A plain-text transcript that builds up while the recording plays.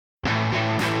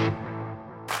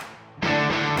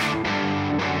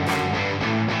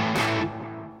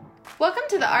Welcome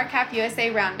to the RCAF USA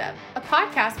Roundup, a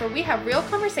podcast where we have real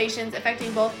conversations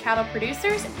affecting both cattle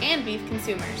producers and beef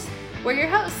consumers. We're your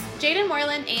hosts, Jaden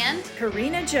Moreland and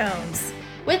Karina Jones.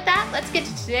 With that, let's get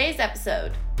to today's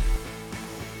episode.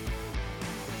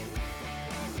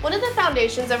 One of the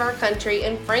foundations of our country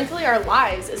and frankly our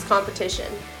lives is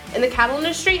competition, and the cattle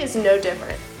industry is no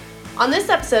different. On this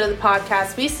episode of the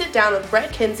podcast, we sit down with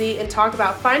Brett Kenzy and talk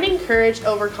about finding courage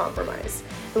over compromise,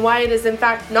 and why it is in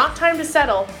fact not time to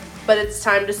settle, but it's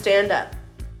time to stand up.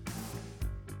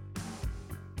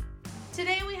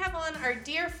 Today we have on our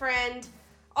dear friend,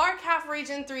 RCAF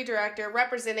Region 3 Director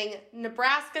representing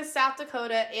Nebraska, South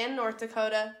Dakota, and North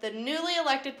Dakota, the newly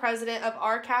elected president of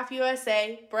RCAF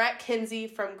USA, Brett Kenzy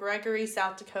from Gregory,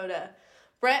 South Dakota.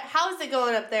 Brett, how is it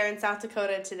going up there in South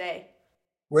Dakota today?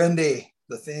 Windy.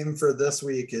 The theme for this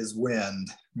week is wind.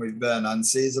 We've been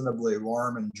unseasonably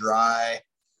warm and dry,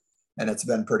 and it's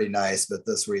been pretty nice, but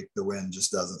this week the wind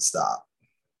just doesn't stop.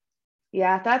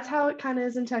 Yeah, that's how it kind of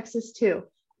is in Texas too.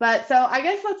 But so I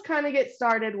guess let's kind of get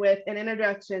started with an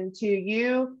introduction to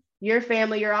you, your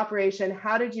family, your operation.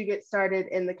 How did you get started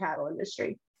in the cattle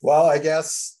industry? Well, I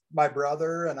guess my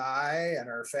brother and I and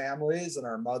our families and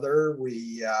our mother,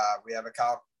 we have a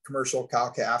commercial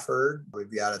cow-calf herd.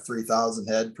 We've got a 3,000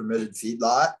 head permitted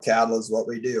feedlot. Cattle is what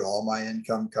we do. All my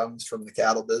income comes from the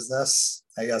cattle business.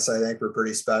 I think we're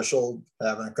pretty special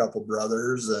having a couple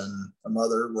brothers and a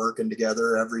mother working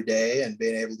together every day and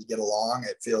being able to get along.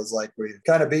 It feels like we've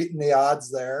kind of beaten the odds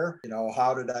there. You know,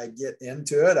 how did I get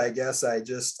into it? I guess I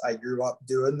grew up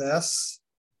doing this,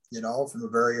 from a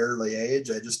very early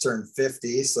age. I just turned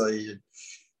 50. So you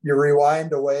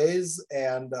rewind a ways.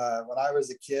 And when I was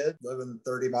a kid living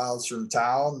 30 miles from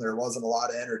town, there wasn't a lot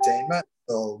of entertainment.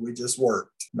 So we just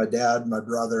worked. My dad, my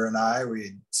brother, and I,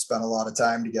 we spent a lot of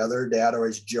time together. Dad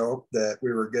always joked that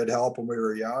we were good help when we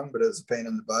were young, but it was a pain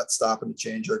in the butt stopping to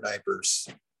change our diapers.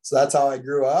 So that's how I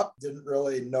grew up. Didn't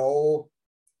really know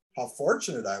how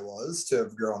fortunate I was to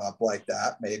have grown up like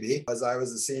that, maybe. As I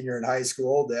was a senior in high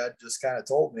school, Dad just kind of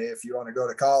told me, if you want to go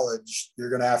to college, you're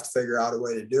going to have to figure out a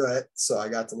way to do it. So I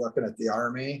got to looking at the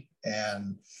Army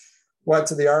and went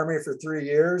to the Army for 3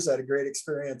 years, had a great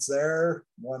experience there,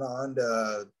 went on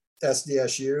to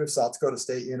SDSU, South Dakota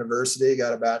State University,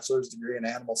 got a bachelor's degree in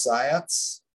animal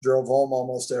science, drove home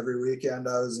almost every weekend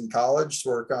I was in college to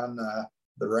work on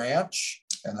the ranch,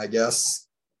 and I guess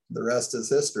the rest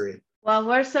is history. Well,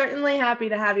 we're certainly happy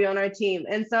to have you on our team.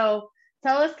 And so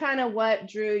tell us kind of what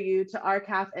drew you to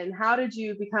RCAF and how did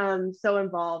you become so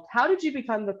involved? How did you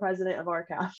become the president of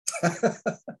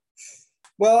RCAF?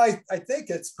 Well, I think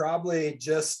it's probably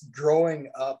just growing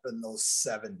up in those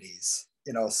 70s,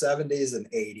 70s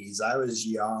and 80s. I was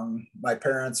young. My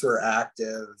parents were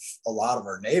active. A lot of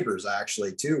our neighbors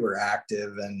actually too were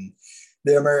active in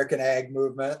the American Ag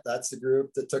Movement. That's the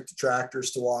group that took the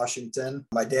tractors to Washington.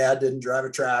 My dad didn't drive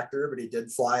a tractor, but he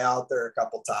did fly out there a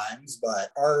couple times. But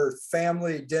our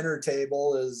family dinner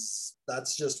table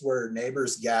that's just where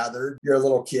neighbors gathered. You're a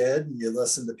little kid and you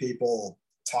listen to people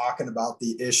talking about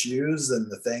the issues and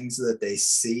the things that they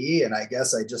see. And I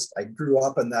guess I grew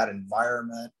up in that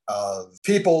environment of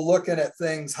people looking at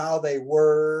things, how they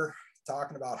were,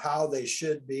 talking about how they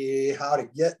should be, how to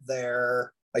get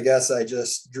there. I guess I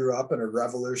just grew up in a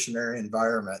revolutionary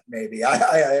environment, maybe.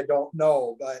 I don't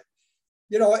know, but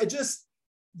it just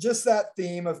that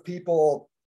theme of people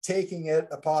taking it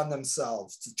upon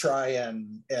themselves to try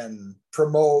and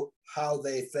promote how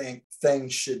they think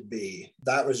things should be.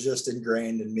 That was just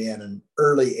ingrained in me in an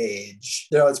early age.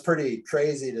 It's pretty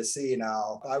crazy to see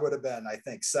now. I would have been, I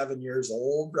think, 7 years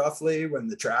old roughly when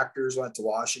the tractors went to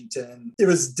Washington. It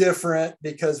was different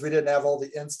because we didn't have all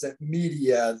the instant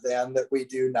media then that we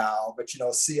do now, but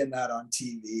seeing that on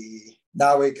TV.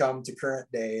 Now we come to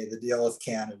current day, the deal with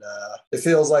Canada. It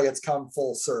feels like it's come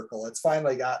full circle. It's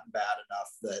finally gotten bad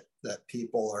enough that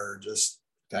people are just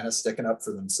kind of sticking up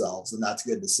for themselves, and that's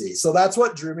good to see. So that's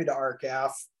what drew me to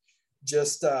RCAF.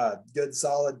 Just good,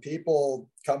 solid people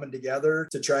coming together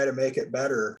to try to make it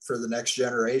better for the next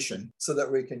generation so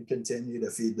that we can continue to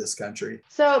feed this country.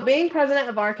 So being president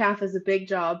of RCAF is a big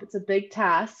job. It's a big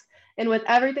task. And with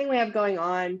everything we have going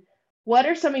on, what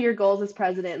are some of your goals as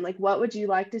president? Like, what would you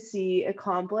like to see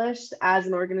accomplished as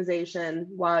an organization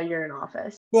while you're in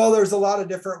office? Well, there's a lot of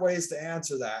different ways to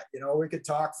answer that. We could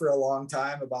talk for a long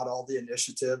time about all the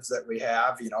initiatives that we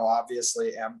have,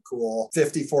 obviously MCOOL,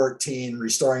 5014,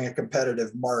 restoring a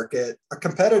competitive market. A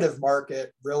competitive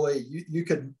market, really, you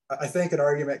could, I think an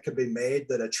argument could be made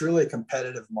that a truly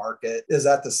competitive market is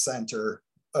at the center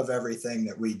of everything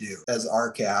that we do as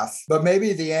RCAF. But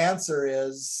maybe the answer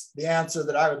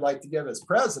that I would like to give as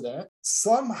president.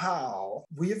 Somehow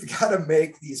we've got to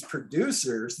make these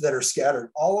producers that are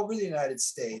scattered all over the United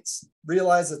States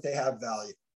realize that they have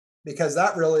value, because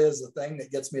that really is the thing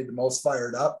that gets me the most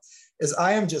fired up. Is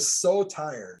I am just so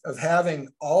tired of having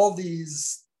all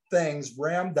these things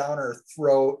rammed down our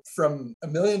throat from a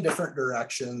million different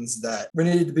directions, that we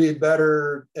need to be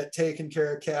better at taking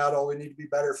care of cattle. We need to be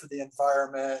better for the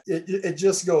environment. It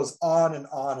just goes on and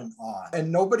on and on.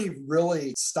 And nobody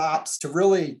really stops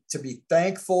to be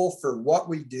thankful for what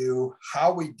we do,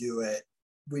 how we do it.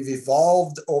 We've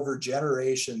evolved over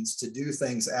generations to do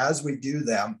things as we do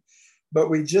them. But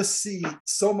we just see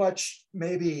so much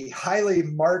maybe highly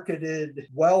marketed,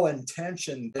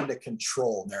 well-intentioned into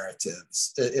control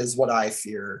narratives is what I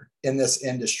fear in this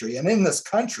industry and in this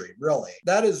country, really.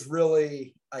 That is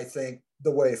really, I think,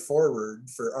 the way forward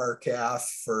for RCAF,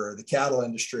 for the cattle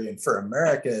industry, and for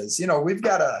America is, we've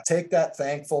got to take that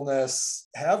thankfulness,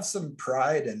 have some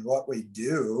pride in what we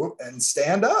do, and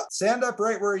stand up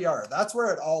right where you are. That's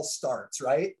where it all starts,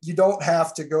 right? You don't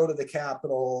have to go to the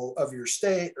capital of your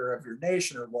state or of your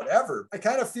nation or whatever. I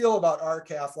kind of feel about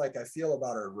RCAF like I feel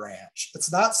about our ranch.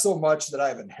 It's not so much that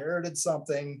I've inherited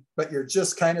something, but you're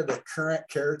just kind of the current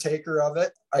caretaker of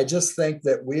it. I just think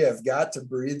that we have got to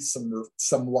breathe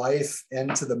some life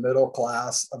into the middle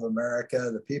class of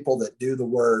America, the people that do the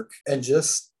work, and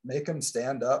just make them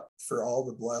stand up for all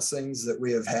the blessings that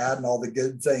we have had and all the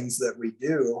good things that we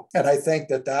do. And I think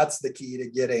that that's the key to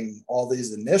getting all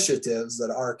these initiatives that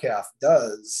RCAF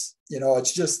does.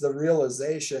 It's just the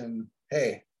realization,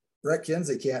 hey, Brett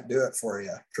Kenzy can't do it for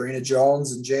you. Karina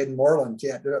Jones and Jaden Moreland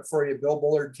can't do it for you. Bill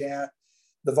Bullard can't.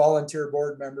 The volunteer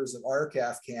board members of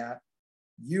RCAF can't.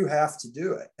 You have to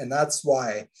do it. And that's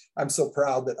why I'm so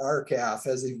proud that RCAF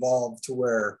has evolved to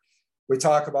where we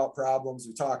talk about problems,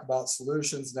 we talk about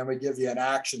solutions, and then we give you an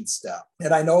action step.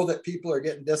 And I know that people are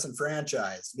getting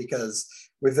disenfranchised because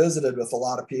we visited with a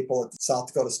lot of people at the South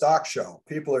Dakota Stock Show.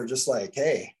 People are just like,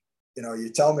 hey, you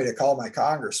tell me to call my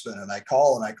congressman, and I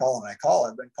call and I call and I call.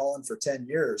 I've been calling for 10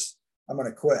 years. I'm going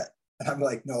to quit. And I'm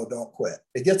like, no, don't quit.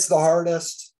 It gets the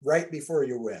hardest right before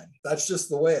you win. That's just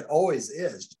the way it always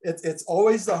is. It's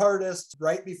always the hardest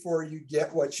right before you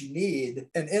get what you need.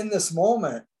 And in this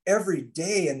moment, every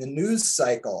day in the news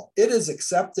cycle, it is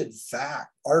accepted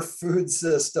fact. Our food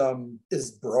system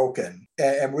is broken.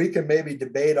 And we can maybe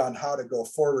debate on how to go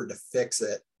forward to fix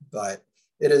it. But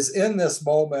it is in this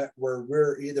moment where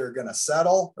we're either going to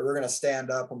settle or we're going to stand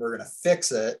up and we're going to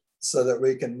fix it so that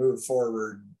we can move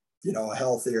forward, a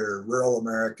healthier rural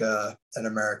America and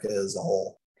America as a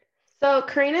whole. So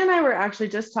Karina and I were actually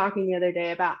just talking the other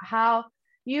day about how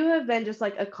you have been just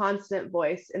like a constant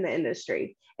voice in the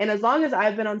industry. And as long as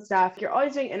I've been on staff, you're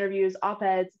always doing interviews,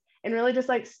 op-eds, and really just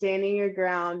like standing your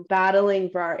ground, battling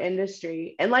for our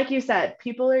industry. And like you said,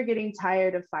 people are getting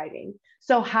tired of fighting.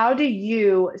 So how do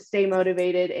you stay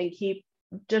motivated and keep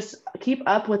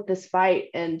up with this fight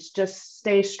and just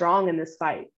stay strong in this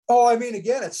fight? Oh, I mean,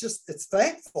 again, it's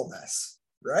thankfulness,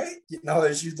 right?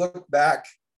 As you look back,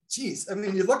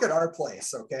 you look at our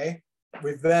place, okay?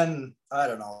 We've been,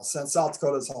 since South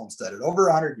Dakota's homesteaded, over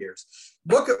 100 years.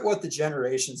 Look at what the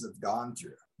generations have gone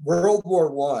through. World War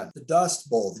I, the Dust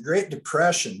Bowl, the Great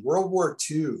Depression, World War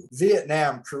II,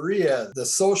 Vietnam, Korea, the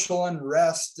social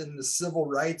unrest and the civil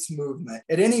rights movement.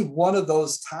 At any one of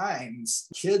those times,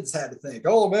 kids had to think,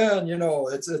 oh man,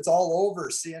 it's all over,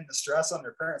 seeing the stress on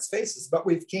their parents' faces, but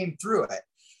we've came through it.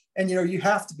 And, you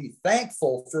have to be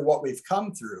thankful for what we've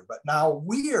come through. But now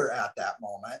we are at that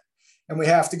moment and we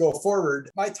have to go forward.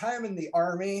 My time in the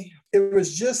Army, it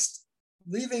was just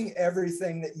leaving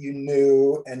everything that you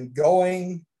knew and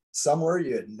going somewhere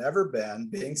you had never been,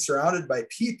 being surrounded by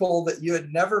people that you had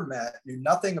never met, knew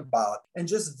nothing about, and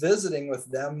just visiting with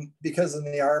them, because in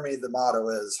the Army, the motto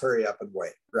is hurry up and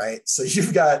wait, right? So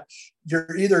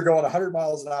you're either going 100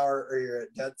 miles an hour or you're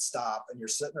at dead stop and you're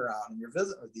sitting around and you're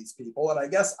visiting with these people. And I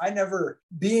guess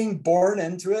being born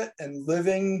into it and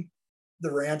living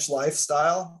the ranch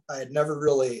lifestyle, I had never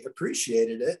really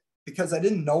appreciated it because I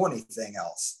didn't know anything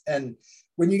else. And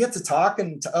when you get to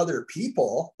talking to other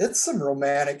people, it's some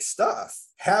romantic stuff.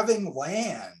 Having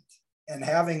land and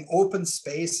having open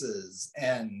spaces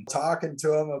and talking to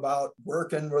them about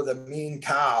working with a mean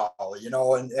cow,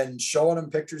 and showing them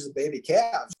pictures of baby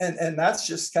calves. And that's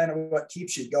just kind of what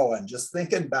keeps you going. Just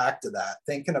thinking back to that,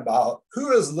 thinking about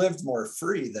who has lived more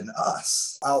free than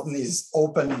us out in these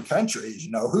open countries,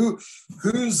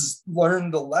 who's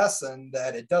learned the lesson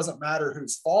that it doesn't matter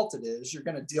whose fault it is, you're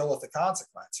going to deal with the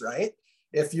consequence, right?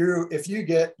 If you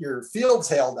get your fields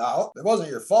hailed out, it wasn't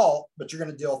your fault, but you're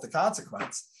going to deal with the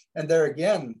consequence. And there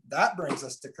again, that brings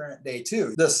us to current day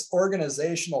too. This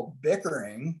organizational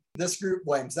bickering, this group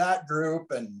blames that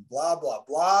group and blah, blah,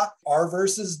 blah. R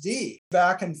versus D.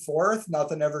 Back and forth,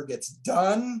 nothing ever gets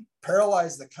done.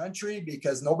 Paralyze the country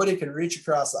because nobody can reach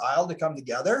across the aisle to come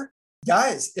together.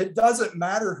 Guys, it doesn't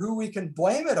matter who we can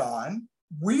blame it on.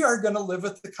 We are going to live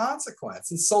with the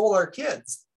consequence, and so will our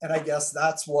kids. And I guess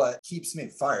that's what keeps me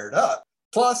fired up.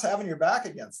 Plus, having your back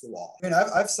against the wall. I mean,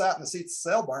 I've sat in the seats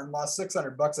of sale barn and lost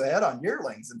 $600 a head on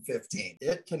yearlings in 15.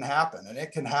 It can happen, and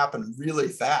it can happen really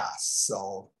fast.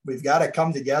 So we've got to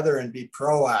come together and be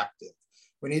proactive.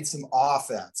 We need some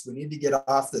offense. We need to get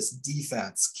off this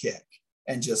defense kick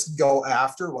and just go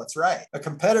after what's right. A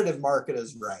competitive market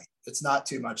is right. It's not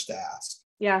too much to ask.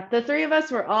 Yeah, the three of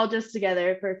us were all just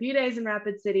together for a few days in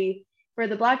Rapid City for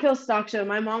the Black Hills Stock Show.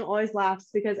 My mom always laughs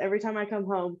because every time I come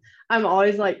home, I'm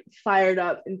always like fired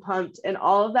up and pumped. And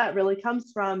all of that really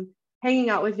comes from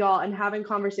hanging out with y'all and having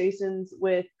conversations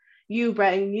with you,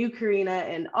 Brett, and you, Karina,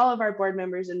 and all of our board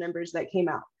members and members that came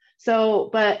out. So,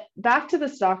 but back to the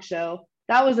stock show,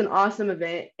 that was an awesome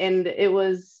event. And it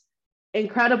was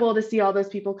incredible to see all those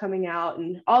people coming out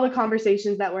and all the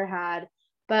conversations that were had.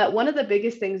 But one of the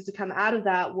biggest things to come out of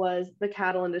that was the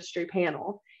cattle industry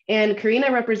panel. And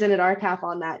Karina represented RCAF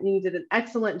on that, and you did an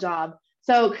excellent job.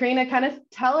 So Karina, kind of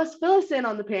fill us in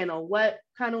on the panel. What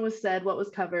kind of was said, what was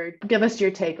covered? Give us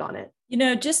your take on it. You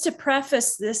know, just to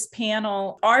preface this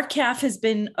panel, RCAF has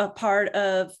been a part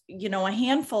of, a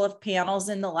handful of panels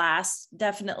in the last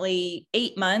definitely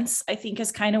 8 months, I think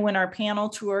is kind of when our panel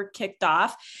tour kicked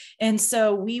off. And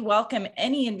so we welcome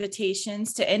any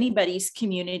invitations to anybody's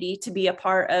community to be a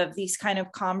part of these kind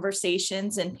of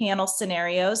conversations and panel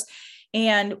scenarios.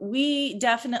 And we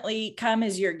definitely come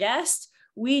as your guest.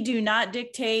 We do not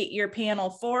dictate your panel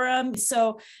forum.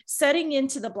 So setting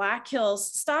into the Black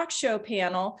Hills Stock Show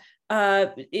panel,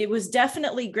 it was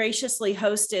definitely graciously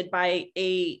hosted by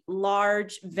a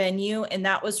large venue, and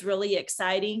that was really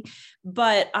exciting.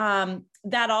 But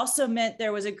that also meant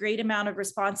there was a great amount of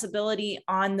responsibility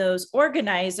on those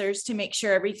organizers to make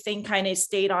sure everything kind of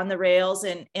stayed on the rails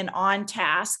and on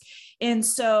task. And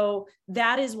so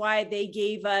that is why they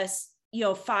gave us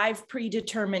 5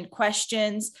 predetermined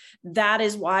questions. That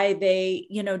is why they,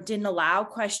 didn't allow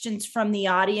questions from the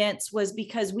audience, was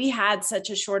because we had such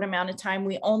a short amount of time.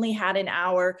 We only had an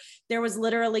hour. There was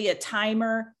literally a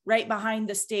timer right behind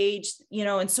the stage,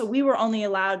 and so we were only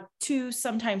allowed 2,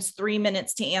 sometimes 3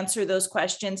 minutes to answer those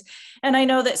questions. And I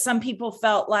know that some people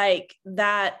felt like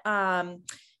that, a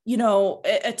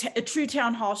true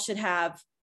town hall should have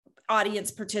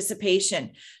audience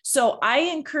participation. So I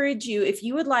encourage you, if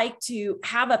you would like to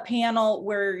have a panel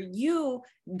where you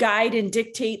guide and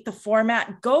dictate the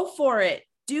format, go for it,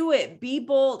 do it, be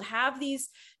bold, have these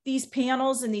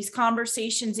panels and these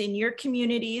conversations in your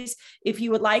communities. If you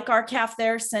would like RCAF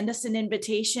there, send us an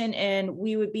invitation and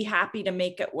we would be happy to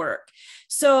make it work.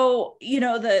 So,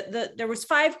 there was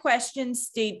 5 questions,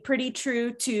 stayed pretty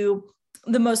true to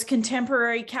the most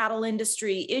contemporary cattle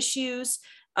industry issues.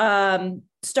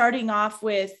 Starting off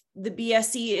with the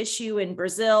BSE issue in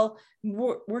Brazil,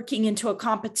 working into a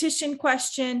competition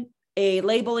question, a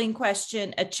labeling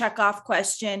question, a checkoff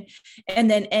question,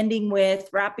 and then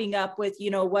wrapping up with,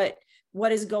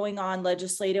 what is going on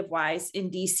legislative wise in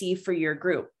DC for your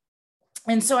group.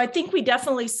 And so I think we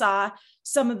definitely saw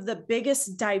some of the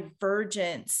biggest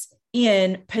divergence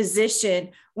in position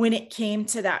when it came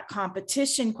to that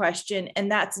competition question.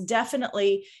 And that's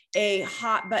definitely a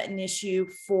hot button issue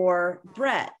for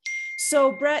Brett.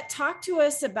 So Brett, talk to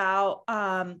us about,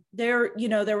 there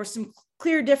were some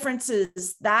clear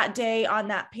differences that day on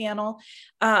that panel,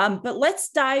 but let's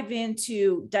dive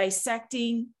into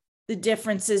dissecting the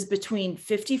differences between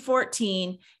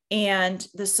 5014 and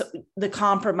the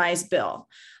compromise bill.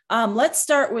 Let's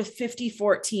start with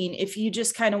 5014. If you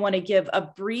just kind of want to give a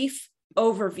brief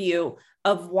overview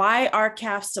of why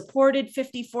RCAF supported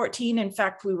 5014. In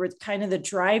fact, we were kind of the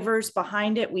drivers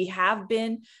behind it. We have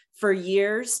been for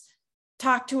years.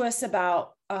 Talk to us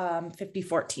about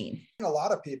 5014. A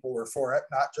lot of people were for it,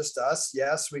 not just us.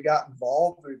 Yes, we got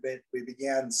involved. We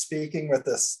began speaking with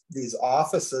these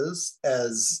offices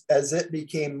as it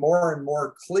became more and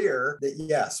more clear that,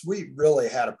 yes, we really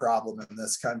had a problem in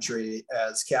this country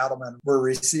as cattlemen were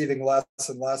receiving less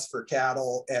and less for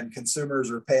cattle and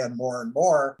consumers were paying more and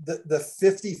more. The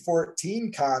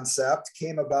 5014 concept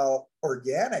came about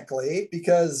organically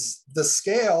because the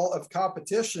scale of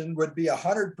competition would be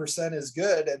 100% is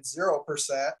good and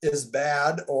 0% is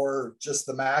bad or just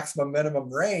the maximum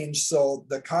minimum range. So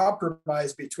the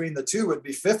compromise between the two would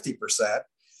be 50%.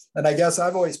 And I guess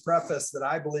I've always prefaced that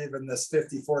I believe in this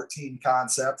 50-14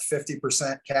 concept,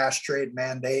 50% cash trade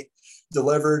mandate,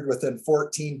 delivered within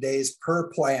 14 days per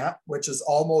plant, which is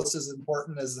almost as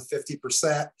important as the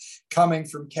 50% coming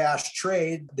from cash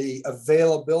trade, the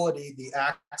availability, the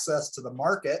access to the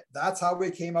market. That's how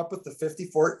we came up with the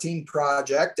 5014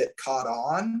 project. It caught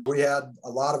on. We had a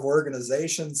lot of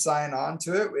organizations sign on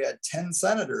to it. We had 10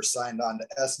 senators signed on to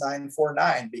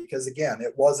S949 because, again,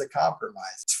 it was a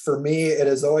compromise. For me, it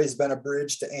has always been a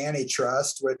bridge to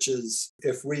antitrust, which is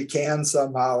if we can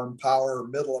somehow empower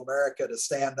middle America to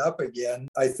stand up again,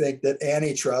 I think that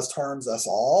antitrust harms us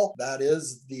all. That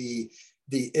is the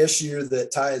issue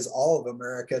that ties all of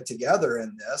America together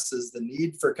in this, is the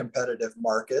need for competitive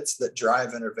markets that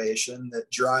drive innovation, that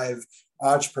drive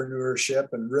entrepreneurship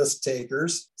and risk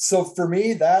takers. So for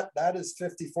me, that is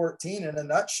 5014 in a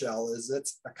nutshell. Is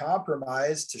it's a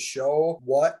compromise to show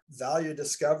what value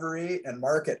discovery and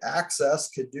market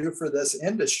access could do for this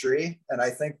industry. And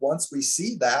I think once we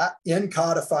see that in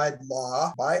codified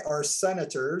law by our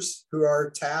senators, who are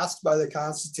tasked by the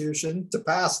Constitution to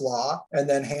pass law and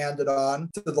then hand it on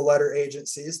to the letter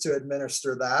agencies to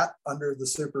administer that under the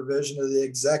supervision of the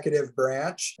executive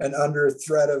branch and under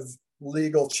threat of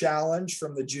legal challenge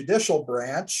from the judicial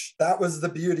branch, that was the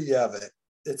beauty of it.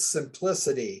 It's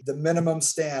simplicity, the minimum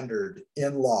standard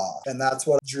in law. And that's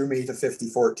what drew me to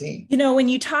 5014. You know, when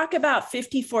you talk about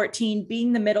 5014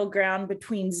 being the middle ground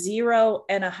between 0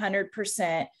 and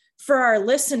 100%, for our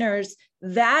listeners,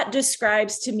 that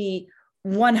describes to me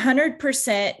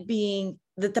 100% being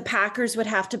that the packers would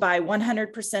have to buy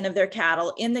 100% of their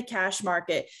cattle in the cash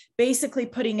market, basically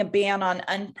putting a ban on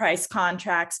unpriced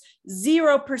contracts,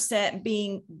 0%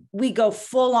 being we go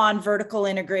full on vertical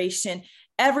integration.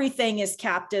 Everything is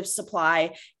captive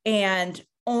supply and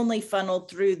only funneled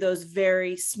through those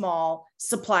very small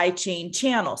supply chain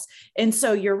channels. And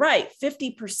so you're right,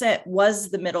 50%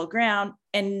 was the middle ground.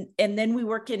 And then we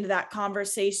work into that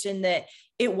conversation that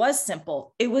it was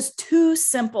simple. It was too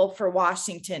simple for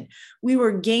Washington. We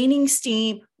were gaining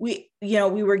steam. We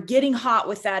were getting hot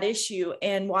with that issue,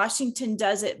 and Washington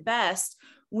does it best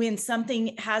when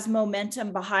something has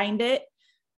momentum behind it.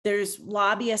 There's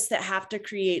lobbyists that have to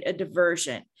create a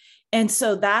diversion. And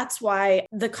so that's why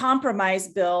the compromise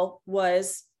bill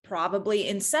was probably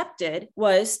incepted,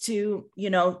 was to,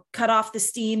 cut off the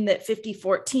steam that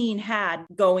 5014 had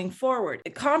going forward. The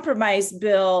compromise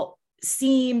bill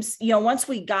seems, once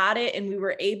we got it and we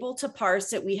were able to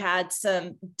parse it, we had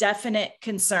some definite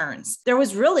concerns. There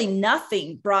was really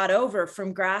nothing brought over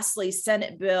from Grassley's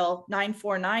Senate Bill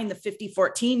 949, the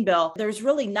 5014 bill. There's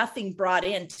really nothing brought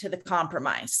into the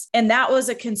compromise. And that was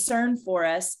a concern for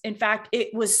us. In fact,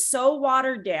 it was so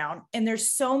watered down, and there's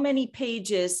so many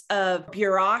pages of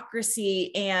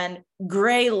bureaucracy and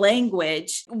gray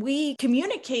language. We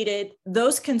communicated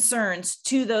those concerns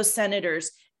to those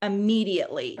senators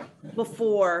immediately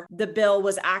before the bill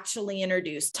was actually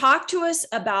introduced. Talk to us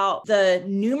about the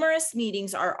numerous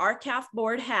meetings our RCAF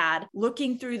board had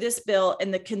looking through this bill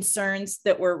and the concerns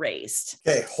that were raised.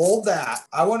 Okay, hold that.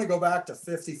 I want to go back to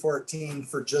 5014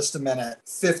 for just a minute.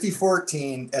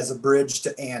 5014 as a bridge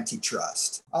to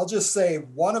antitrust. I'll just say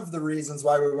one of the reasons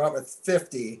why we went with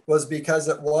 50 was because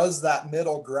it was that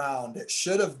middle ground. It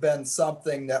should have been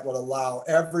something that would allow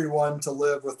everyone to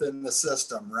live within the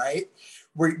system, right?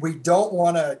 We don't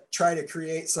want to try to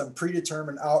create some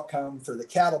predetermined outcome for the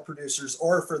cattle producers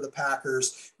or for the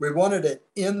packers. We wanted it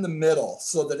in the middle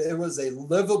so that it was a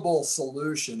livable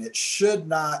solution. It should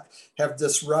not have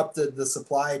disrupted the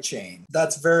supply chain.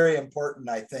 That's very important,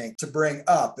 I think, to bring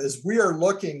up, as we are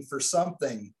looking for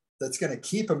something that's going to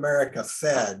keep America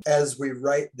fed as we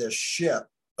right this ship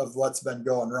of what's been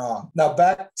going wrong. Now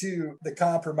back to the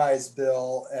compromise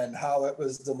bill and how it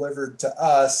was delivered to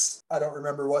us. I don't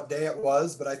remember what day it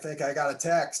was, but I think I got a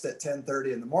text at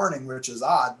 10:30 in the morning, which is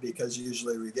odd because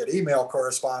usually we get email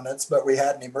correspondence, but we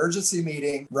had an emergency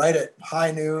meeting right at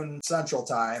high noon Central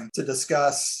Time to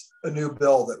discuss a new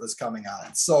bill that was coming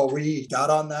out. So we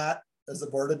got on that as a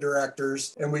board of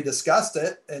directors and we discussed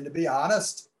it. And to be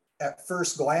honest, at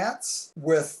first glance,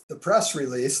 with the press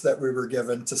release that we were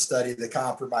given to study the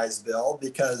compromise bill,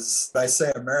 because I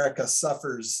say America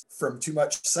suffers from too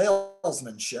much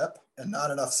salesmanship and not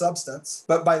enough substance.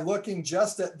 But by looking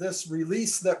just at this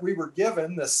release that we were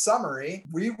given, this summary,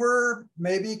 we were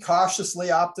maybe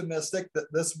cautiously optimistic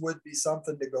that this would be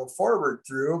something to go forward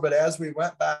through. But as we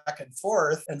went back and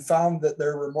forth and found that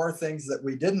there were more things that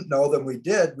we didn't know than we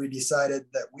did, we decided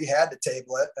that we had to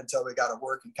table it until we got a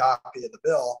working copy of the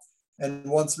bill. And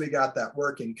once we got that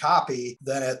working copy,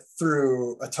 then it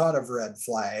threw a ton of red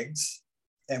flags.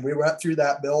 And we went through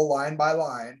that bill line by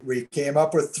line. We came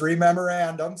up with three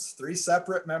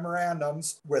separate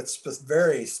memorandums with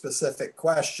very specific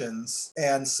questions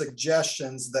and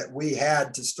suggestions that we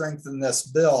had to strengthen this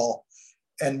bill.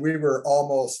 And we were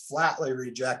almost flatly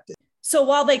rejected. So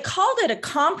while they called it a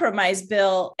compromise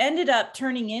bill, ended up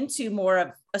turning into more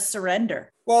of a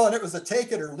surrender. Well, and it was a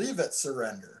take it or leave it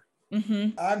surrender.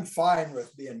 Mm-hmm. I'm fine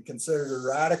with being considered a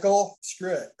radical.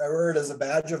 Screw it. I wear it as a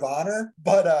badge of honor.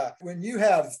 But when you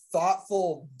have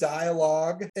thoughtful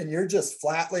dialogue and you're just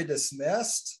flatly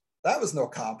dismissed, that was no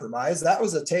compromise. That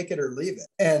was a take it or leave it.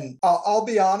 And I'll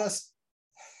be honest.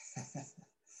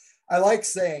 I like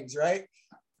sayings, right?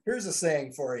 Here's a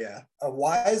saying for you. A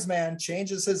wise man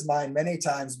changes his mind many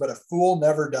times, but a fool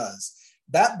never does.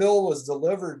 That bill was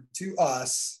delivered to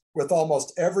us with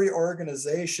almost every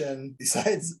organization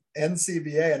besides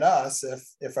NCBA and us,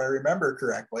 if I remember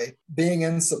correctly, being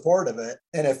in support of it.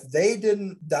 And if they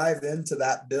didn't dive into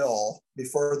that bill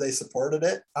before they supported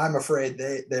it, I'm afraid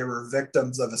they were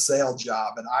victims of a sales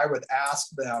job. And I would ask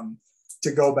them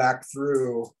to go back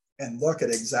through and look at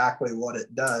exactly what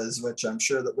it does, which I'm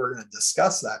sure that we're going to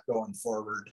discuss that going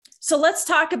forward. So let's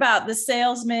talk about the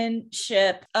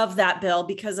salesmanship of that bill,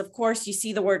 because of course you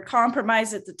see the word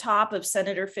compromise at the top of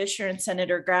Senator Fisher and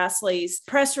Senator Grassley's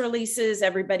press releases.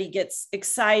 Everybody gets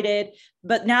excited,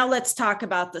 but now let's talk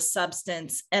about the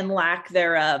substance and lack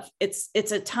thereof. It's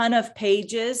a ton of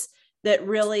pages that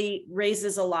really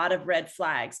raises a lot of red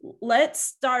flags. Let's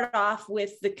start off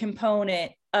with the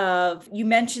component of, you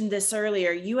mentioned this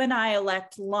earlier, you and I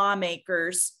elect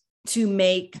lawmakers to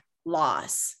make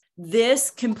laws.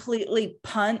 This completely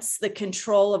punts the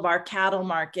control of our cattle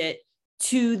market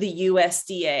to the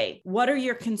USDA. What are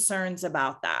your concerns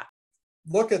about that?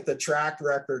 Look at the track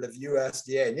record of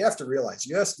USDA, and you have to realize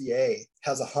USDA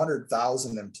has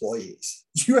 100,000 employees.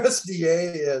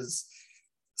 USDA is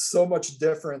so much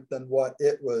different than what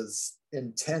it was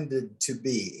intended to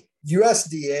be.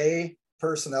 USDA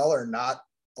personnel are not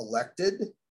elected.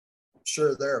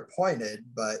 Sure, they're appointed,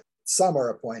 but some are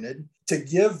appointed. To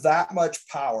give that much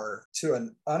power to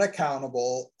an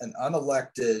unaccountable and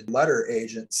unelected letter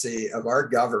agency of our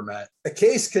government, a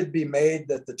case could be made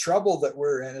that the trouble that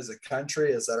we're in as a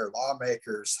country is that our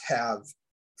lawmakers have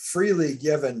freely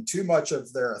given too much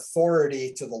of their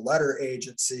authority to the letter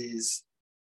agencies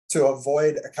to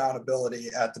avoid accountability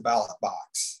at the ballot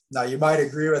box. Now, you might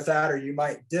agree with that or you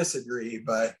might disagree,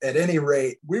 but at any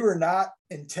rate, we were not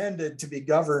intended to be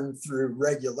governed through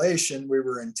regulation. We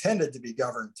were intended to be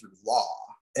governed through law.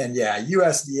 And yeah,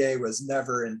 USDA was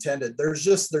never intended.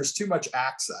 There's too much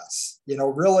access.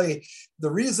 Really,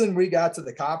 the reason we got to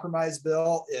the compromise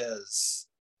bill is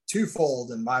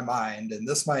twofold in my mind, and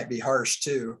this might be harsh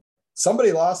too.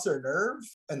 Somebody lost their nerve,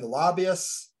 and the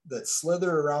lobbyists that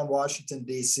slither around Washington,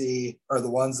 D.C. are the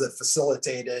ones that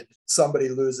facilitated somebody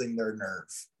losing their nerve.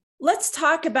 Let's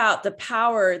talk about the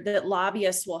power that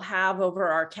lobbyists will have over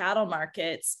our cattle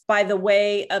markets by the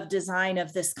way of design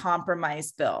of this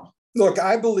compromise bill. Look,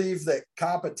 I believe that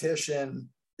competition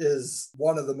is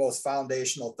one of the most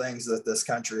foundational things that this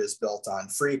country is built on.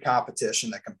 Free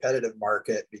competition, a competitive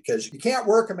market, because you can't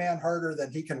work a man harder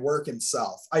than he can work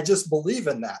himself. I just believe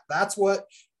in that. That's what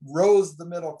rose the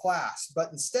middle class.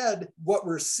 But instead, what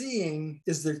we're seeing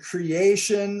is the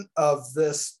creation of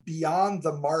this beyond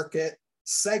the market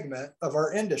segment of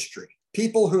our industry.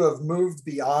 People who have moved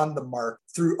beyond the market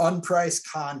through unpriced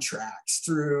contracts,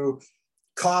 through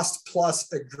cost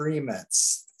plus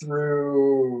agreements,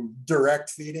 through direct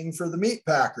feeding for the meat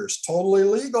packers, totally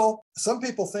legal. Some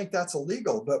people think that's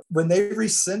illegal, but when they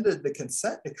rescinded the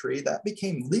consent decree, that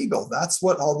became legal. That's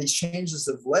what all these changes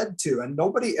have led to. And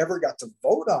nobody ever got to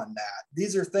vote on that.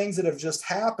 These are things that have just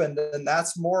happened. And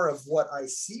that's more of what I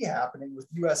see happening with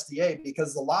USDA,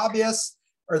 because the lobbyists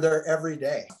are there every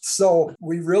day. So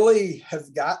we really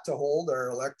have got to hold our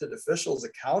elected officials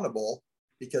accountable,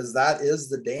 because that is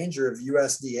the danger of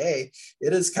USDA.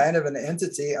 It is kind of an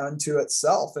entity unto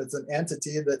itself. It's an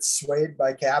entity that's swayed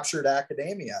by captured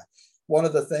academia. One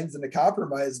of the things in the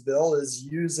compromise bill is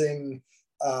using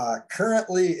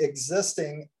currently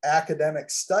existing academic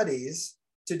studies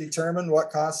to determine what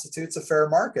constitutes a fair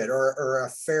market or a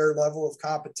fair level of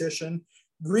competition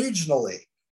regionally.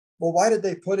 Well, why did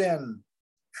they put in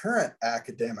current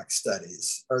academic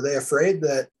studies? Are they afraid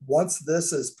that once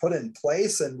this is put in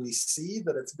place and we see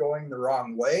that it's going the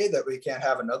wrong way, that we can't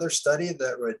have another study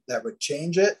that would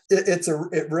change it?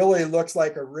 It really looks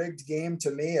like a rigged game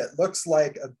to me. It looks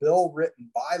like a bill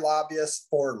written by lobbyists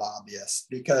for lobbyists,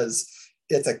 because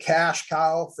it's a cash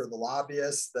cow for the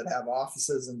lobbyists that have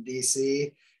offices in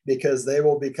DC. because they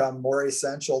will become more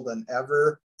essential than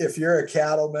ever. If you're a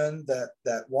cattleman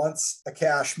that wants a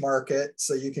cash market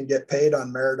so you can get paid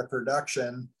on merit of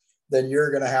production, then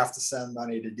you're going to have to send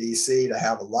money to DC to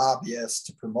have a lobbyist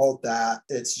to promote that.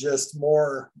 It's just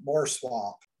more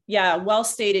swamp. Yeah, well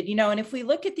stated. And if we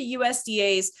look at the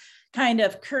USDA's kind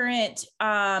of current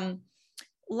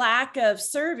lack of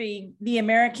serving the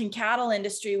American cattle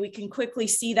industry, we can quickly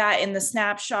see that in the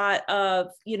snapshot of,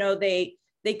 they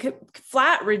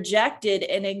flat rejected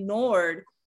and ignored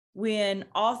when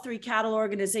all three cattle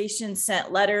organizations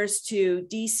sent letters to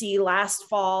DC last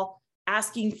fall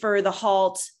asking for the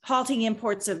halting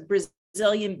imports of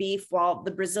Brazilian beef while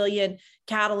the Brazilian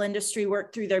cattle industry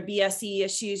worked through their BSE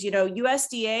issues.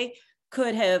 USDA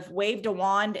could have waved a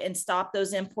wand and stopped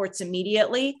those imports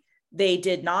immediately. They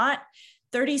did not.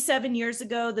 37 years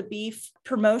ago, the Beef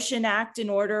Promotion Act and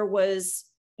Order was,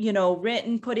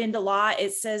 written, put into law.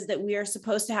 It says that we are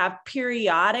supposed to have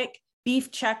periodic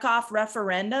beef checkoff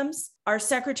referendums. Our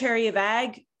Secretary of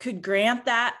Ag could grant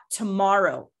that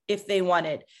tomorrow if they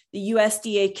wanted. The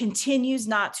USDA continues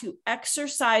not to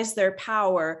exercise their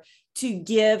power to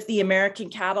give the American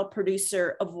cattle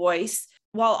producer a voice,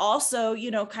 while also,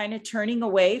 kind of turning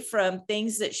away from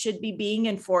things that should be being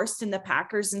enforced in the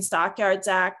Packers and Stockyards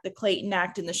Act, the Clayton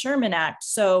Act, and the Sherman Act.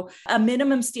 So a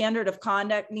minimum standard of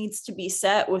conduct needs to be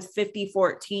set with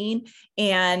 5014,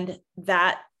 and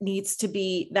that's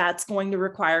going to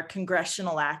require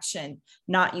congressional action,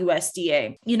 not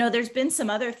USDA. There's been some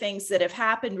other things that have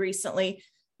happened recently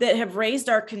that have raised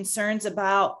our concerns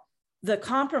about the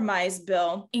compromise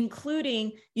bill,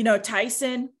 including,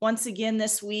 Tyson, once again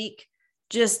this week,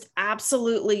 just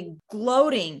absolutely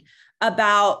gloating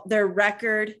about their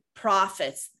record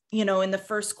profits, in the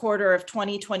first quarter of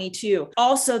 2022.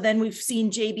 Also, then we've seen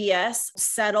JBS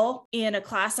settle in a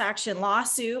class action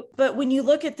lawsuit. But when you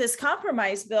look at this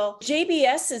compromise bill,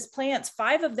 JBS's plants,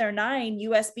 5 of their 9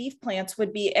 US beef plants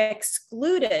would be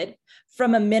excluded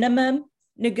from a minimum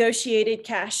negotiated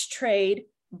cash trade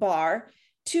bar.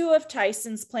 2 of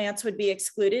Tyson's plants would be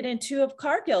excluded and 2 of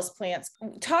Cargill's plants.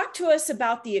 Talk to us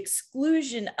about the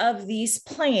exclusion of these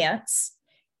plants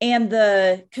and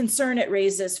the concern it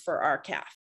raises for our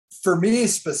calf. For me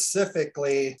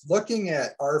specifically, looking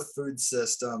at our food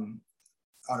system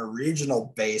on a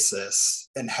regional basis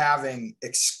and having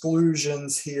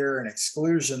exclusions here and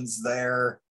exclusions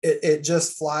there, it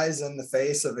just flies in the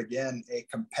face of, again, a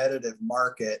competitive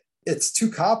market. It's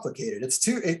too complicated.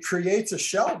 It creates a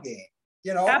shell game.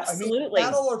 Absolutely.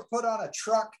 Cattle are put on a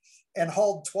truck and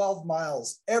hauled 12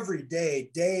 miles every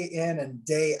day, day in and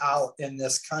day out in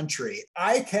this country.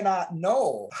 I cannot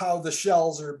know how the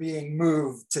shells are being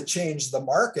moved to change the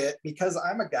market because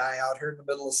I'm a guy out here in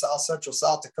the middle of central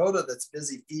South Dakota that's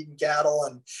busy feeding cattle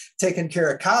and taking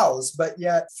care of cows. But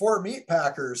yet 4 meat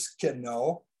packers can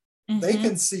know. Mm-hmm. They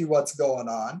can see what's going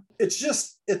on. It's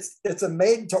just, it's a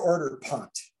made to order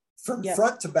punt from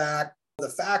front to back. The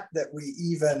fact that we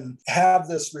even have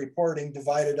this reporting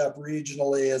divided up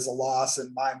regionally is a loss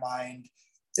in my mind.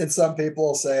 And some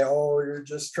people say, oh, you're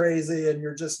just crazy and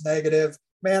you're just negative.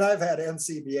 Man, I've had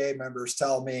NCBA members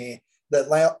tell me that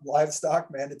livestock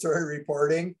mandatory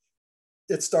reporting,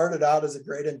 it started out as a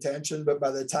great intention, but by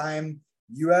the time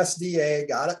USDA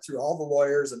got it through all the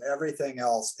lawyers and everything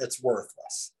else, it's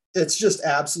worthless. It's just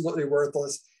absolutely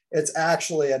worthless. It's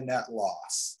actually a net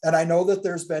loss. And I know that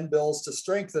there's been bills to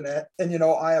strengthen it. And,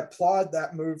 I applaud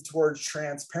that move towards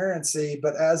transparency.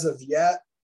 But as of yet,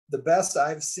 the best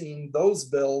I've seen those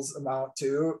bills amount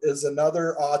to is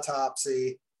another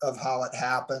autopsy of how it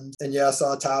happened. And yes,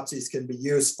 autopsies can be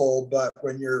useful, but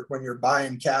when you're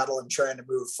buying cattle and trying to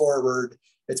move forward,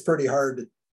 it's pretty hard to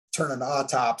turn an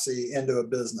autopsy into a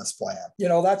business plan.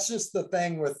 That's just the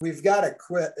thing we've got to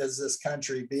quit as this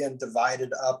country being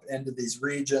divided up into these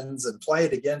regions and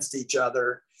played against each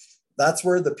other. That's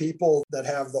where the people that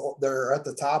they're at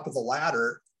the top of the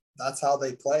ladder, that's how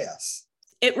they play us.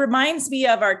 It reminds me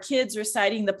of our kids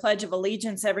reciting the Pledge of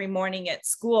Allegiance every morning at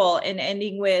school and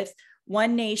ending with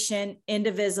one nation,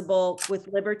 indivisible, with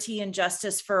liberty and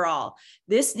justice for all.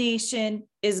 This nation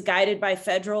is guided by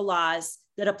federal laws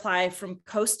that apply from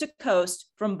coast to coast,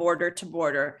 from border to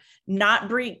border, not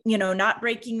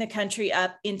breaking the country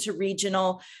up into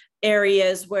regional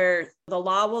areas where the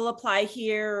law will apply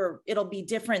here or it'll be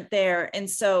different there. And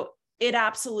so it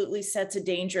absolutely sets a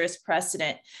dangerous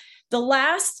precedent. The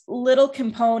last little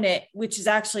component, which is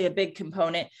actually a big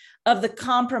component of the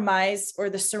compromise or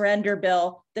the surrender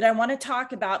bill that I want to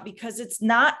talk about, because it's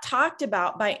not talked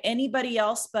about by anybody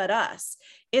else but us.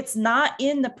 It's not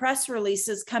in the press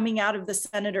releases coming out of the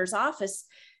senator's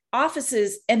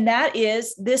offices, and that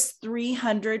is this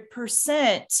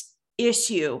 300%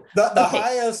 issue. The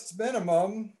highest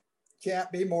minimum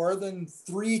can't be more than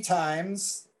 3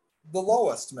 times the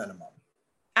lowest minimum.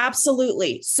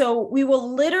 Absolutely. So we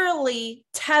will literally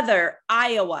tether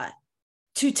Iowa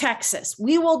to Texas.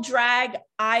 We will drag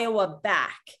Iowa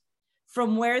back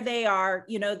from where they are,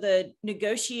 the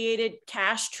negotiated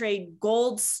cash trade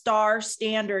gold star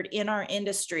standard in our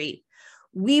industry.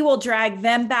 We will drag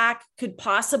them back, could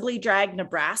possibly drag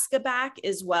Nebraska back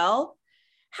as well.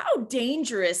 How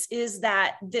dangerous is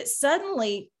that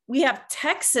suddenly we have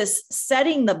Texas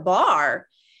setting the bar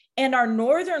and our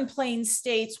northern plains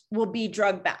states will be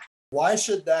drugged back? Why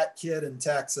should that kid in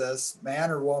Texas, man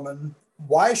or woman,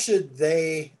 why should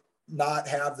they not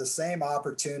have the same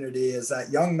opportunity as that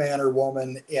young man or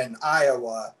woman in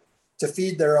Iowa to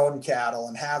feed their own cattle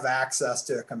and have access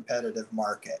to a competitive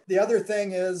market? The other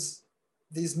thing is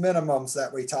these minimums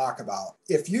that we talk about.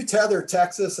 If you tether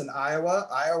Texas and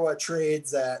Iowa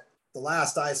trades at, the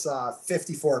last I saw,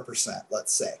 54%,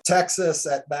 let's say. Texas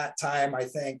at that time, I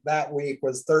think that week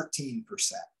was 13%.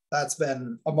 That's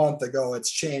been a month ago.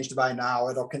 It's changed by now.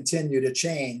 It'll continue to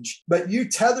change. But you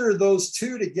tether those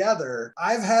two together.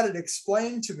 I've had it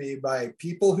explained to me by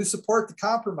people who support the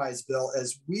compromise bill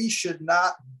as we should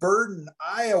not burden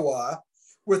Iowa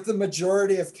with the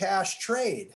majority of cash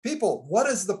trade. People, what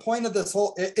is the point of this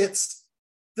whole,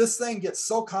 this thing gets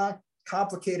so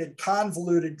complicated,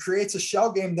 convoluted, creates a shell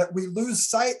game that we lose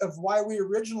sight of why we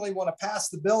originally want to pass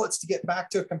the bill. It's to get back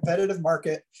to a competitive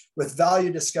market with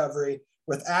value discovery,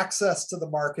 with access to the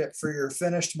market for your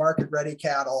finished market-ready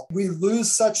cattle. We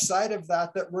lose such sight of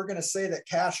that we're going to say that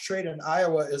cash trade in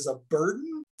Iowa is a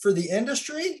burden for the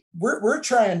industry. We're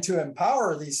trying to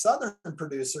empower these southern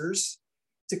producers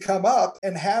to come up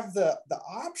and have the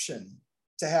option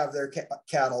to have their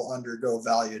cattle undergo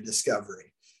value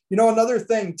discovery. Another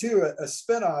thing too, a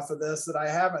spinoff of this that I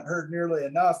haven't heard nearly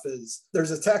enough is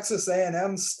there's a Texas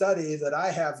A&M study that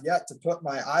I have yet to put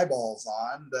my eyeballs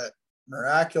on that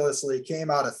miraculously came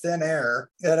out of thin air.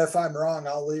 And if I'm wrong,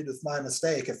 I'll lead with my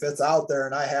mistake. If it's out there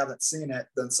and I haven't seen it,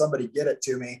 then somebody get it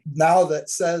to me. Now that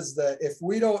says that if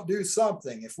we don't do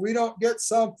something, if we don't get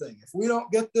something, if we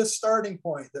don't get this starting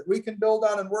point that we can build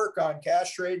on and work on,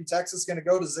 cash trade in Texas is going to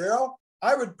go to zero.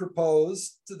 I would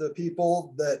propose to the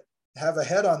people that have a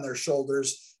head on their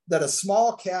shoulders that a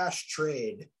small cash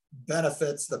trade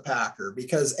benefits the packer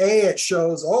because it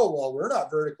shows, we're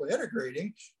not vertically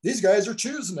integrating. These guys are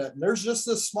choosing it. And there's just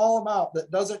this small amount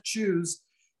that doesn't choose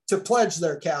to pledge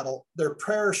their cattle, their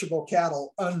perishable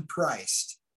cattle,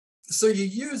 unpriced. So you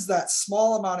use that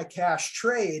small amount of cash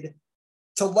trade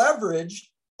to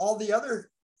leverage all the other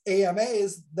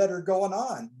AMAs that are going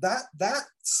on. That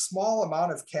small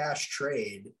amount of cash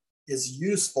trade is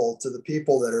useful to the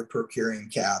people that are procuring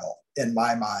cattle, in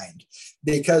my mind,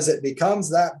 because it becomes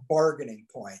that bargaining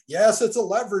point. Yes, it's a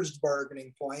leveraged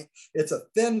bargaining point. It's a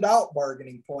thinned out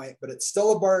bargaining point, but it's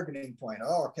still a bargaining point.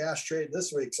 Cash trade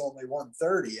this week's only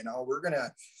 130.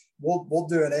 We'll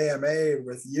do an AMA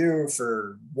with you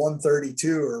for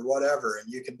 132 or whatever,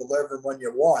 and you can deliver when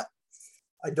you want.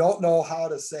 I don't know how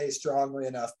to say strongly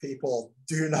enough, people,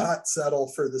 do not settle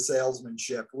for the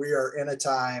salesmanship. We are in a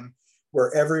time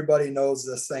where everybody knows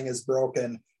this thing is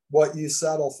broken. What you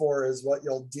settle for is what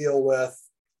you'll deal with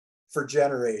for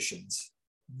generations.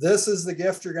 This is the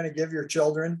gift you're going to give your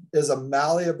children, is a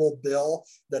malleable bill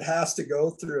that has to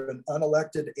go through an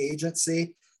unelected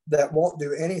agency that won't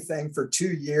do anything for 2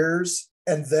 years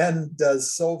and then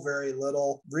does so very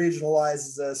little,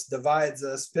 regionalizes us, divides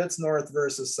us, pits north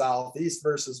versus south, east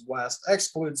versus west,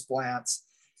 excludes plants,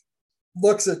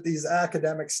 looks at these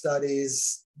academic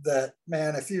studies that,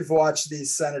 man, if you've watched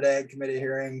these Senate Ag Committee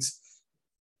hearings,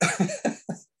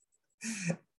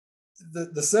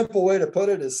 the simple way to put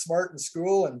it is smart in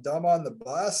school and dumb on the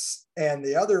bus. And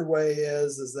the other way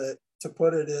is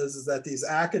that these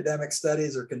academic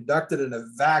studies are conducted in a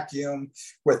vacuum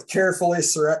with carefully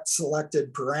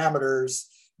selected parameters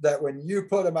that when you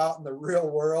put them out in the real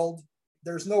world,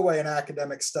 there's no way an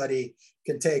academic study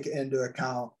can take into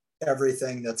account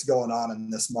everything that's going on in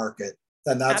this market.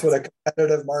 And that's what a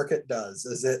competitive market does,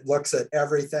 is it looks at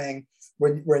everything.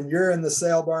 When you're in the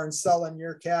sale barn selling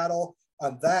your cattle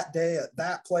on that day, at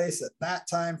that place, at that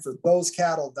time, for those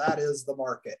cattle, that is the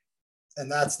market.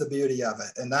 And that's the beauty of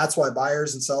it. And that's why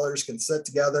buyers and sellers can sit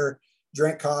together,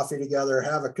 drink coffee together,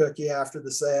 have a cookie after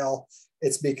the sale.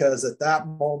 It's because at that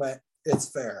moment,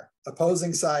 it's fair.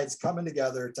 Opposing sides coming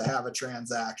together to have a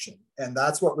transaction. And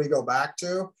that's what we go back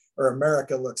to, or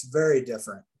America looks very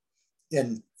different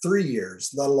in 3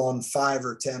 years, let alone 5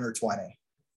 or 10 or 20.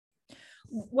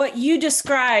 What you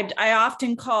described, I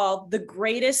often call the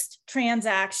greatest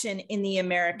transaction in the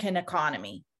American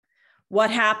economy. what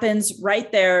happens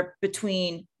right there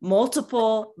between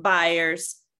multiple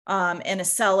buyers and a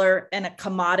seller and a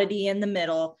commodity in the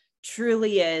middle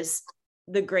truly is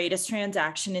the greatest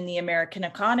transaction in the American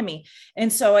economy.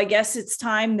 And so I guess it's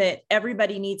time that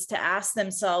everybody needs to ask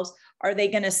themselves, are they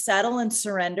going to settle and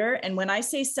surrender? And when I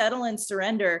say settle and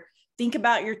surrender, think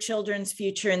about your children's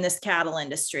future in this cattle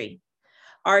industry.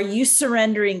 Are you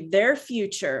surrendering their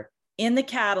future in the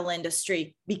cattle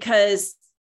industry because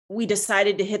we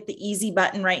decided to hit the easy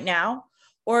button right now?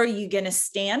 Or are you going to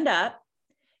stand up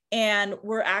and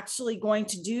we're actually going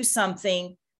to do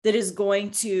something that is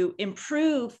going to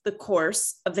improve the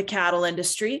course of the cattle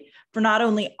industry for not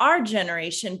only our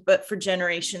generation, but for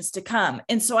generations to come?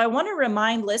 And so I want to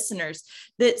remind listeners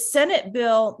that Senate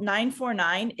Bill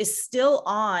 949 is still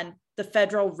on the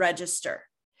Federal Register.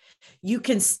 You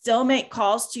can still make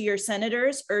calls to your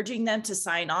senators, urging them to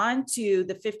sign on to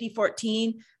the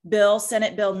 5014 bill,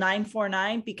 Senate Bill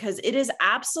 949, because it is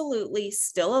absolutely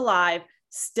still alive,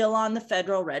 still on the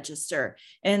Federal Register.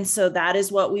 And so that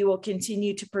is what we will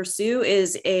continue to pursue,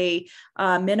 is a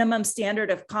minimum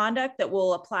standard of conduct that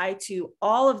will apply to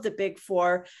all of the big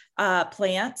four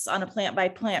plants on a plant by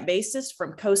plant basis,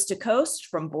 from coast to coast,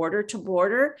 from border to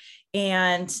border,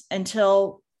 and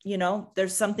until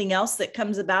there's something else that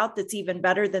comes about that's even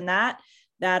better than that.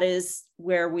 That is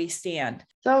where we stand.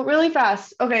 So really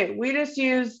fast. Okay, we just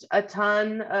used a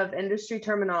ton of industry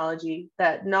terminology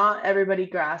that not everybody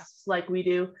grasps like we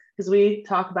do, because we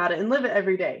talk about it and live it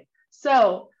every day.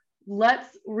 So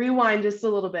let's rewind just a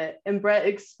little bit. And Brett,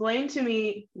 explain to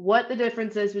me what the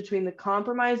difference is between the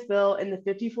compromise bill and the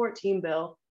 5014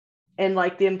 bill, and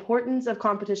like the importance of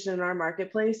competition in our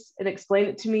marketplace, and explain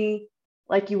it to me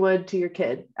like you would to your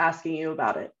kid asking you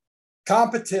about it.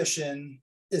 Competition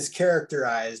is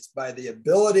characterized by the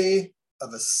ability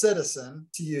of a citizen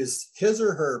to use his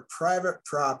or her private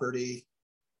property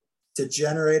to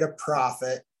generate a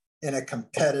profit in a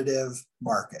competitive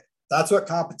market. That's what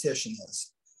competition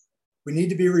is. We need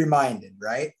to be reminded,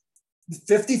 right?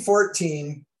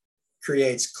 5014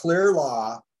 creates clear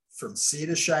law from sea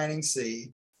to shining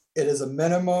sea. It is a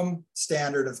minimum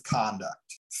standard of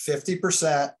conduct.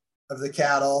 50% of the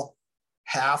cattle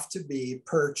have to be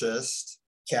purchased,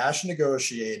 cash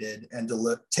negotiated, and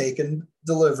taken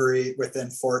delivery within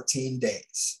 14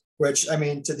 days, which, I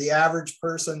mean, to the average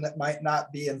person that might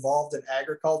not be involved in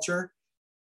agriculture,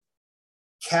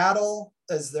 cattle,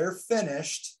 as they're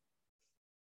finished,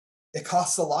 it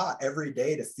costs a lot every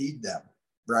day to feed them,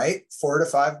 right? $4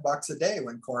 to $5 a day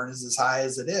when corn is as high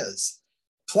as it is.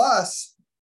 Plus,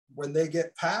 when they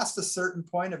get past a certain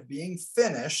point of being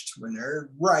finished, when they're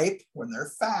ripe, when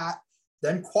they're fat,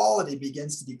 then quality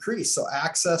begins to decrease. So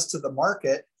access to the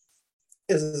market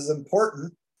is as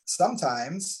important,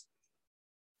 sometimes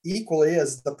equally,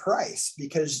 as the price,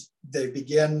 because they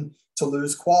begin to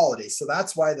lose quality. So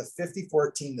that's why the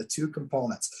 5014, the two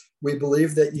components. We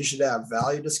believe that you should have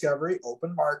value discovery,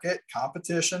 open market,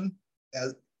 competition,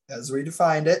 as we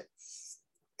defined it,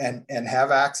 and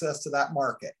have access to that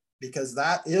market, because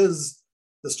that is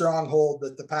the stronghold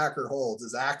that the packer holds,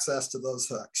 is access to those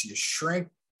hooks. You shrink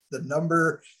the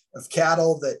number of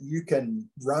cattle that you can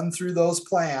run through those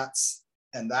plants,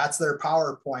 and that's their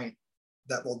PowerPoint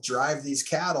that will drive these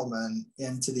cattlemen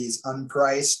into these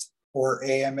unpriced or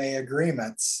AMA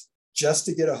agreements just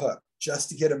to get a hook, just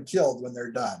to get them killed when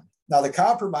they're done. Now, the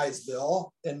compromise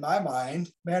bill, in my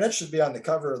mind, man, it should be on the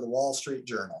cover of the Wall Street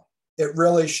Journal. It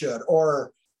really should,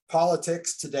 or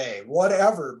Politics Today,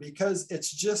 whatever, because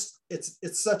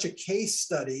it's such a case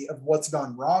study of what's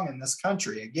gone wrong in this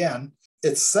country. Again,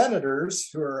 it's senators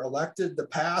who are elected to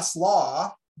pass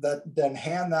law that then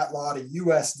hand that law to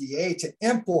USDA to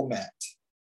implement.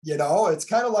 It's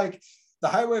kind of like the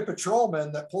highway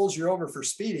patrolman that pulls you over for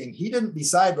speeding. He didn't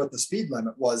decide what the speed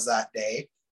limit was that day.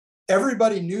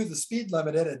 Everybody knew the speed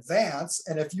limit in advance,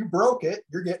 and if you broke it,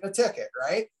 you're getting a ticket,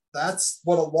 right? That's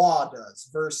what a law does,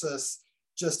 versus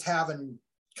just having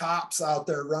cops out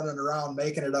there running around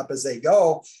making it up as they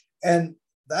go. And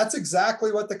that's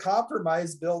exactly what the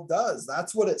compromise bill does.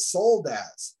 That's what it's sold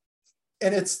as.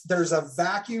 And there's a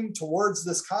vacuum towards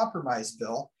this compromise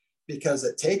bill because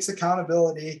it takes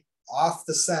accountability off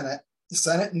the Senate. The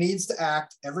Senate needs to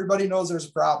act. Everybody knows there's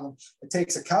a problem. It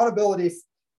takes accountability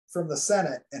from the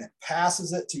Senate and it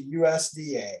passes it to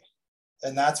USDA.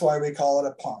 And that's why we call it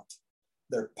a punt.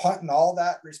 They're punting all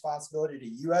that responsibility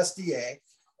to USDA,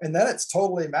 and then it's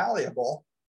totally malleable.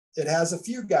 It has a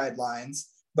few guidelines,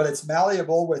 but it's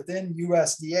malleable within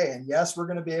USDA. And yes, we're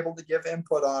going to be able to give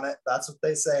input on it. That's what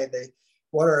they say.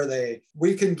 What are they?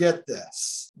 We can get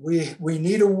this. We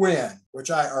need a win, which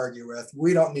I argue with.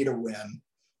 We don't need a win.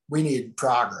 We need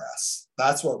progress.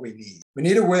 That's what we need. We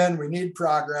need a win. We need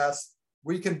progress.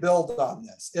 We can build on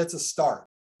this. It's a start.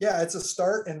 Yeah, it's a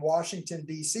start in Washington,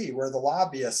 D.C., where the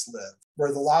lobbyists live,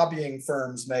 where the lobbying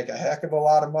firms make a heck of a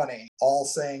lot of money, all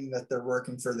saying that they're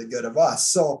working for the good of us.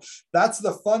 So that's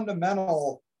the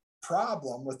fundamental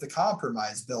problem with the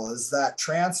compromise bill, is that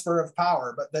transfer of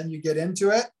power. But then you get into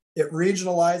it, it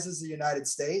regionalizes the United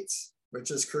States, which,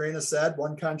 as Karina said,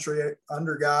 one country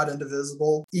under God,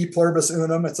 indivisible, e pluribus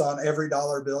unum. It's on every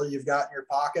dollar bill you've got in your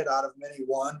pocket out of many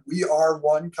one. We are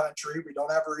one country. We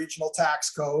don't have a regional tax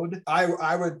code.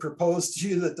 I would propose to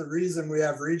you that the reason we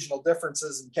have regional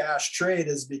differences in cash trade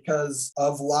is because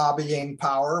of lobbying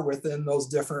power within those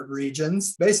different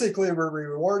regions. Basically,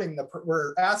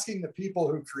 we're asking the people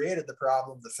who created the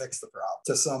problem to fix the problem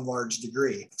to some large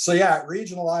degree. So yeah, it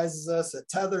regionalizes us. It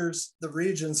tethers the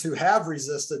regions who have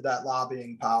resisted that lobbying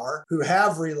power, who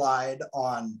have relied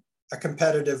on a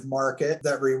competitive market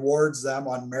that rewards them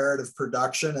on merit of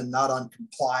production and not on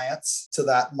compliance to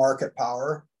that market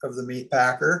power of the meat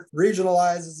packer.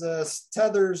 Regionalizes us,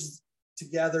 tethers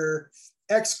together,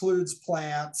 excludes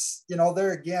plants.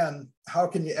 There again, how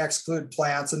can you exclude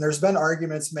plants? And there's been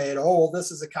arguments made, oh, well,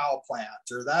 this is a cow plant,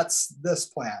 or that's this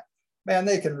plant. Man,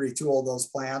 they can retool those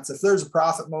plants. If there's a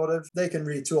profit motive, they can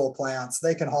retool plants,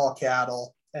 they can haul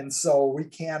cattle. And so we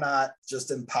cannot just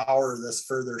empower this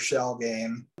further shell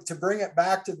game. To bring it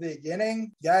back to the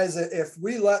beginning, guys, if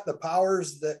we let the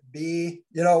powers that be,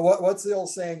 what's the old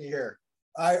saying you hear?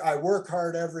 I work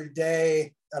hard every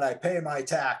day and I pay my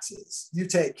taxes. You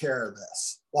take care of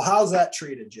this. Well, how's that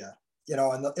treated you?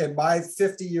 In my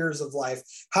 50 years of life,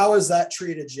 how has that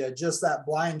treated you? Just that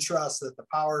blind trust that the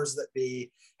powers that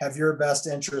be have your best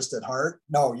interest at heart?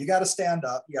 No, you got to stand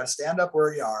up. You got to stand up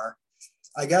where you are.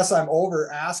 I guess I'm over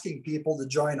asking people to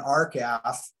join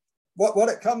RCAF. What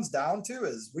it comes down to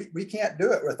is we can't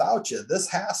do it without you. This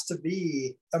has to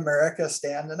be America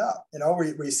standing up.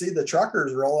 We see the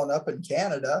truckers rolling up in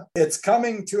Canada. It's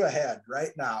coming to a head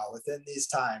right now within these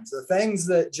times. The things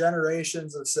that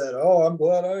generations have said, oh, I'm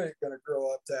glad I ain't going to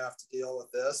grow up to have to deal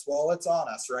with this. Well, it's on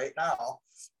us right now.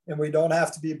 And we don't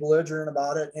have to be belligerent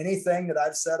about it. Anything that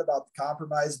I've said about the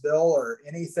compromise bill or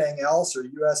anything else or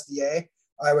USDA,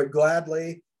 I would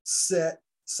gladly sit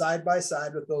side by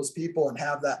side with those people and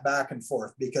have that back and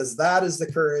forth, because that is the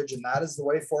courage and that is the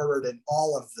way forward in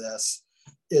all of this,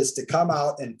 is to come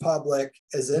out in public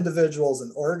as individuals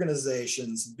and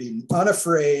organizations, be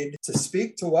unafraid to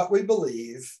speak to what we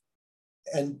believe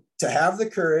and to have the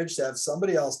courage to have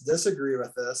somebody else disagree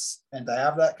with us and to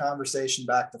have that conversation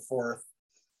back and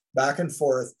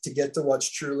forth to get to what's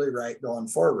truly right going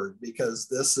forward, because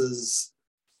this is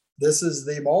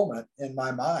the moment in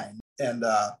my mind. And,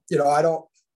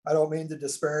 I don't mean to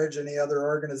disparage any other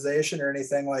organization or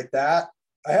anything like that.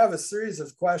 I have a series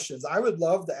of questions. I would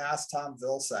love to ask Tom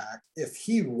Vilsack if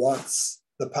he wants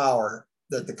the power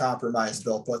that the compromise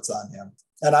bill puts on him.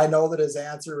 And I know that his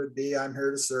answer would be, I'm here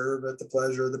to serve at the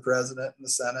pleasure of the president and the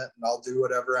Senate, and I'll do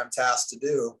whatever I'm tasked to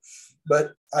do.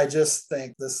 But I just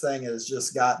think this thing has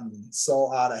just gotten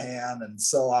so out of hand and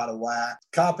so out of whack.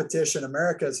 Competition,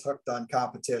 America is hooked on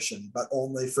competition, but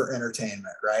only for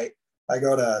entertainment, right? I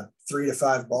go to 3 to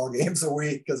 5 ball games a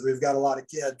week because we've got a lot of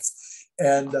kids.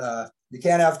 And you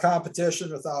can't have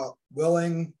competition without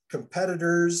willing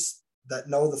competitors that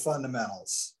know the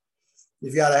fundamentals.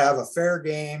 You've got to have a fair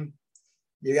game.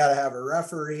 You got to have a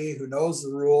referee who knows the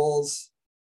rules,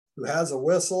 who has a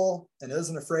whistle and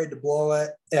isn't afraid to blow it.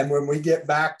 And when we get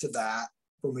back to that,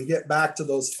 when we get back to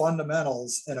those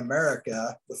fundamentals in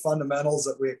America, the fundamentals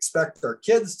that we expect our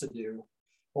kids to do,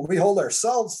 when we hold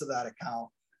ourselves to that account,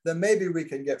 then maybe we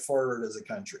can get forward as a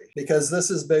country, because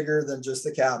this is bigger than just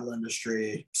the cattle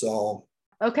industry. So.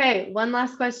 Okay, one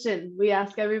last question. We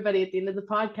ask everybody at the end of the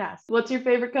podcast, what's your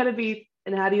favorite cut of beef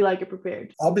and how do you like it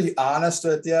prepared? I'll be honest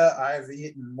with you. I've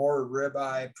eaten more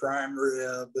ribeye, prime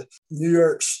rib, New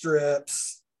York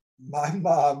strips. My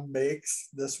mom makes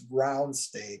this round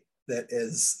steak that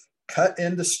is cut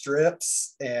into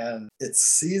strips and it's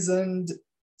seasoned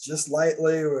just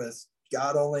lightly with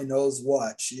God only knows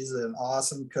what. She's an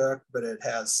awesome cook, but it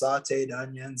has sauteed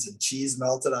onions and cheese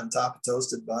melted on top of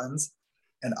toasted buns.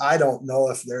 And I don't know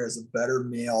if there is a better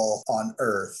meal on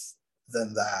earth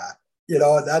than that.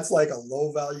 That's like a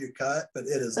low value cut, but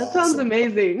it is That awesome. sounds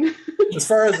amazing. As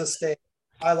far as a steak,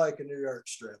 I like a New York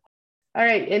strip. All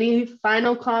right. Any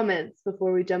final comments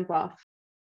before we jump off?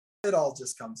 It all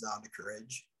just comes down to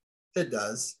courage. It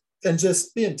does. And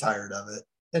just being tired of it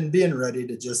and being ready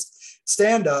to just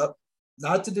stand up,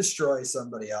 not to destroy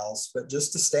somebody else, but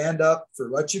just to stand up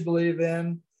for what you believe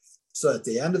in. So at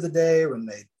the end of the day, when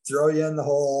they throw you in the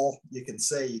hole. You can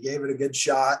say you gave it a good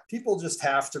shot. People just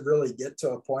have to really get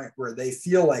to a point where they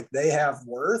feel like they have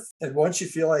worth. And once you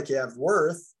feel like you have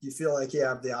worth, you feel like you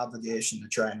have the obligation to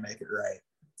try and make it right.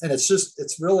 And it's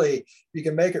really, you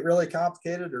can make it really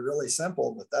complicated or really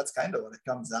simple, but that's kind of what it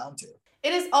comes down to.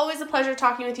 It is always a pleasure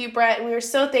talking with you, Brett, and we are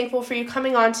so thankful for you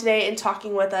coming on today and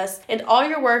talking with us and all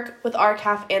your work with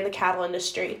R-CALF and the cattle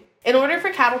industry. In order for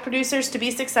cattle producers to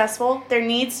be successful, there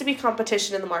needs to be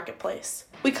competition in the marketplace.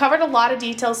 We covered a lot of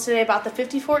details today about the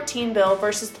 5014 bill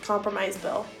versus the compromise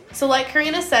bill. So like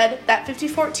Karina said, that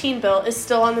 5014 bill is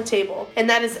still on the table, and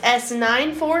that is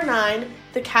S949,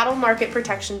 the Cattle Market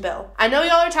Protection Bill. I know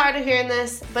y'all are tired of hearing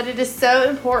this, but it is so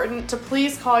important to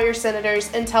please call your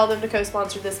senators and tell them to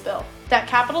co-sponsor this bill. That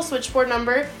Capitol switchboard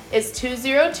number is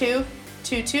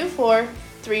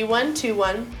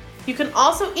 202-224-3121. You can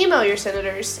also email your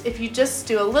senators if you just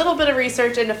do a little bit of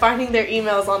research into finding their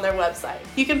emails on their website.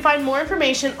 You can find more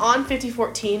information on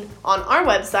 5014 on our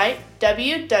website,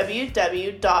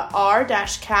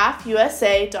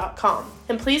 www.r-calfusa.com.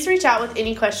 And please reach out with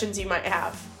any questions you might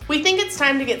have. We think it's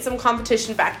time to get some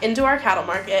competition back into our cattle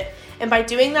market, and by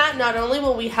doing that, not only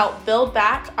will we help build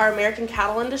back our American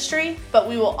cattle industry, but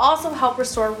we will also help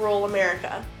restore rural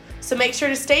America. So make sure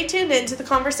to stay tuned into the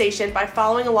conversation by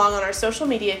following along on our social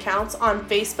media accounts on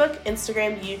Facebook,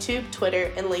 Instagram, YouTube,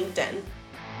 Twitter, and LinkedIn.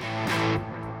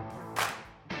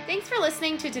 Thanks for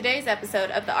listening to today's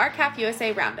episode of the R-CALF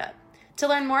USA Roundup. To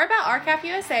learn more about R-CALF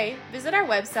USA, visit our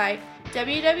website,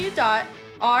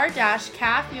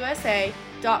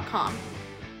 www.r-calfusa.com.